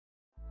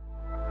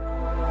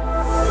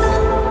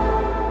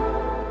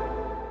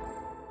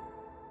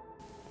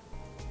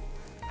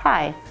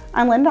Hi,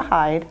 I'm Linda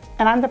Hyde,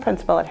 and I'm the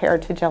principal at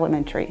Heritage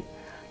Elementary.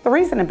 The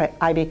reason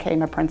I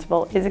became a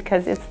principal is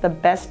because it's the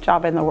best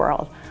job in the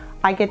world.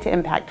 I get to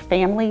impact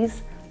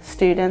families,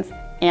 students,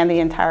 and the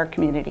entire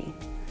community.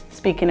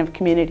 Speaking of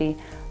community,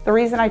 the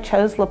reason I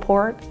chose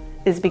LaPorte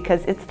is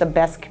because it's the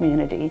best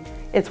community.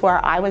 It's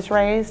where I was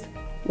raised,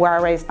 where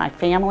I raised my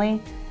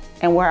family,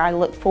 and where I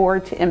look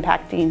forward to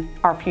impacting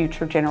our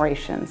future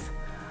generations.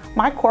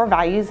 My core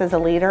values as a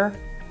leader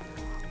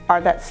are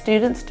that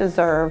students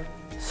deserve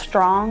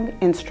strong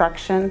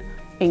instruction,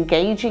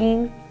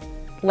 engaging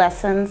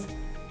lessons,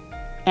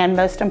 and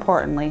most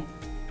importantly,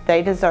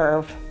 they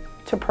deserve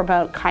to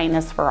promote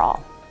kindness for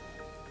all.